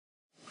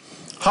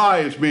Hi,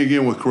 it's me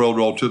again with Corel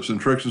Draw Tips and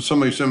Tricks, and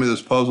somebody sent me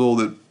this puzzle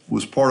that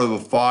was part of a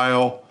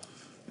file,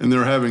 and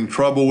they're having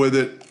trouble with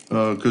it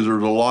because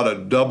there's a lot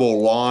of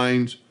double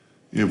lines.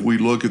 If we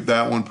look at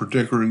that one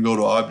particular and go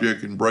to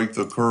Object and break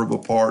the curve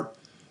apart,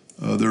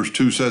 there's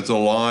two sets of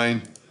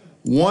line.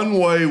 One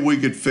way we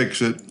could fix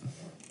it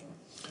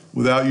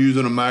without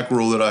using a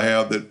macro that I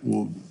have that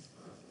will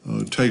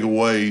take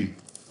away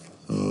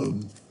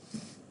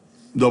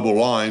double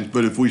lines,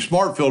 but if we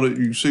smart fill it,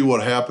 you can see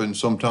what happens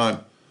sometimes.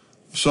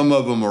 Some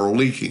of them are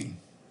leaking,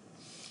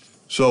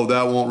 so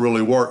that won't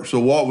really work. So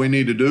what we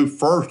need to do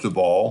first of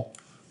all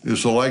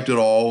is select it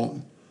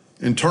all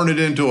and turn it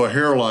into a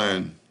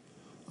hairline.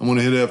 I'm going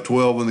to hit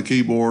F12 on the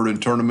keyboard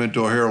and turn them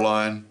into a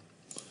hairline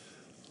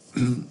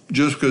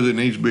just because it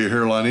needs to be a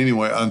hairline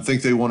anyway. I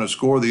think they want to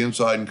score the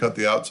inside and cut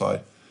the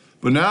outside.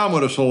 But now I'm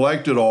going to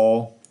select it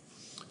all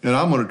and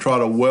I'm going to try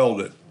to weld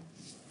it.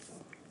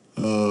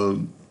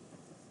 Now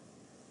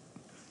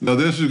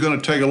this is going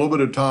to take a little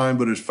bit of time,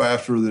 but it's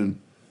faster than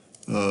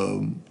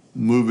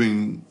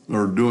moving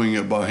or doing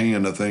it by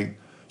hand, I think.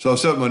 So I'll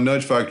set my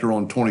nudge factor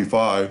on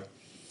 25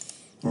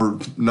 or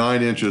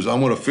 9 inches.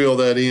 I'm going to fill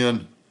that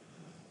in,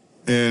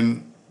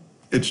 and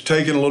it's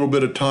taking a little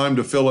bit of time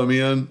to fill them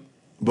in,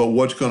 but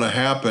what's going to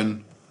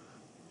happen,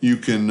 you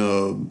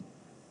can,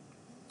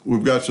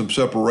 we've got some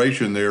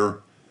separation there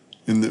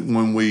in that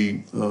when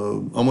we,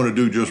 I'm going to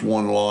do just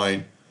one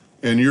line,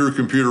 and your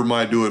computer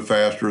might do it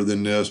faster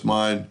than this.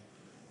 Mine,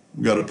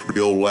 I've got a pretty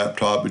old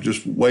laptop, but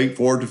just wait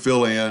for it to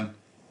fill in.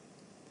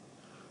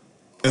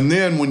 And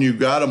then when you've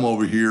got them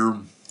over here,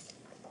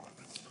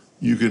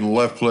 you can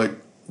left click,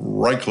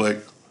 right click.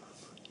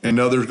 And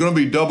now there's going to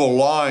be double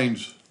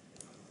lines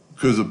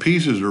because the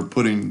pieces are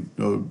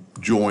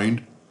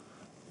joined,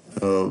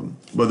 but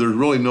there's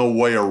really no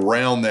way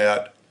around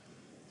that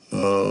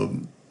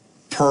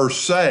per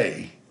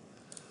se.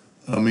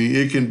 I mean,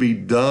 it can be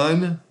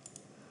done,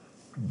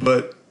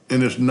 and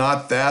it's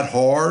not that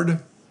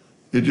hard.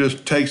 It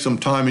just takes some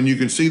time, and you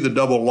can see the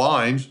double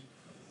lines.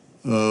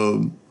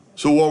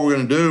 So what we're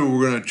going to do,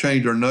 we're going to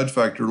change our nudge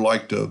factor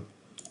like to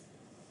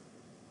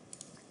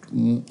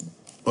 2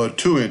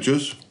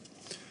 inches,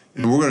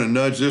 and we're going to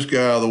nudge this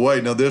guy out of the way.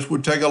 Now this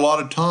would take a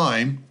lot of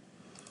time,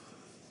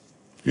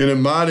 and it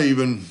might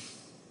even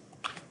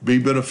be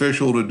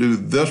beneficial to do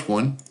this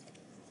one.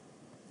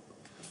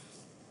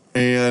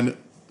 And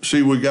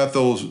see, we got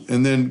those,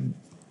 and then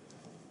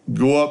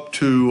go up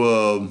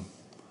to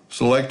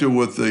select it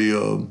with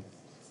the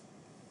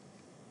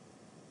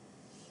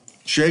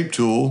shape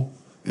tool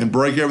and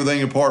break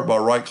everything apart by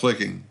right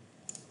clicking.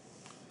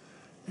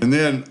 And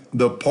then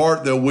the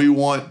part that we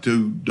want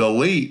to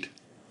delete,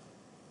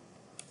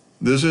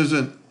 this is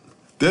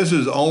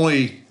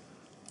only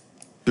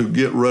to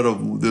get rid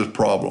of this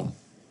problem.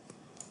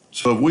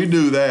 So if we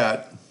do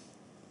that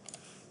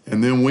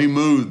and then we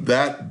move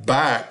that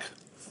back,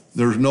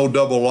 there's no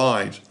double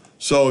lines.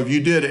 So if you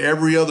did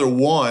every other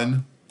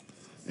one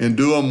and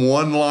do them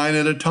one line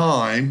at a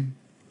time,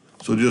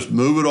 so just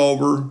move it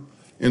over.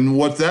 And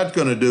what that's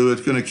going to do,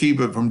 it's going to keep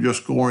it from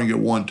just scoring at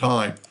one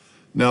time.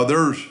 Now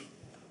there's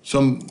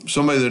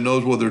somebody that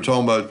knows what they're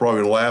talking about is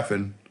probably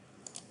laughing.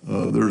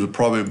 There's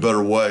probably a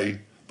better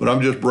way, but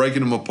I'm just breaking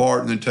them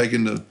apart and then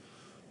taking the,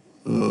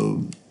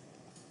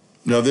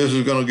 now this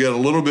is going to get a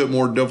little bit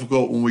more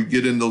difficult when we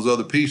get in those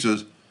other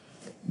pieces,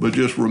 but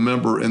just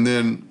remember, and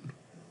then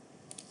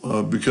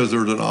because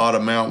there's an odd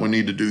amount, we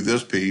need to do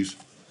this piece.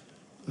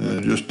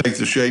 Just take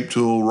the shape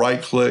tool,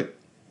 right click,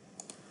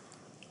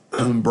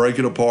 and break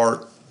it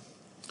apart,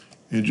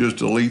 and just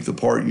delete the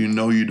part you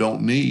know you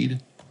don't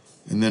need,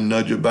 and then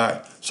nudge it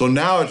back. So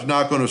now it's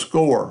not going to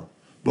score,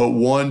 but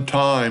one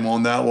time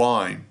on that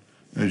line,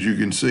 as you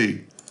can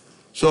see.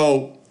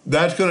 So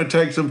that's going to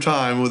take some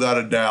time without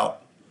a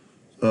doubt.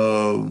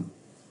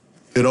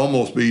 It'd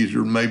almost be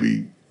easier,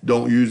 maybe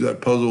don't use that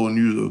puzzle and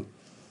use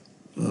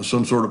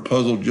some sort of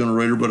puzzle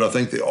generator, but I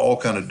think they all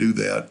kind of do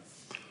that.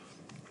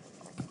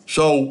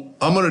 So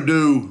I'm going to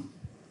do,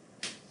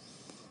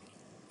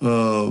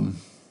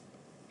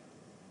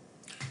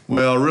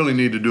 well, I really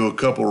need to do a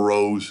couple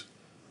rows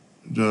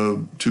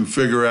to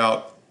figure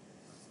out.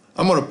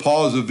 I'm going to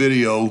pause the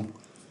video,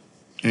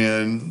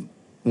 and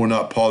well,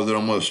 not pause it.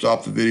 I'm going to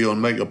stop the video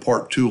and make a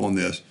part 2 on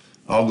this.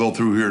 I'll go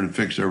through here and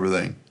fix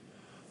everything.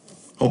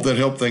 Hope that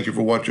helped. Thank you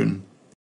for watching.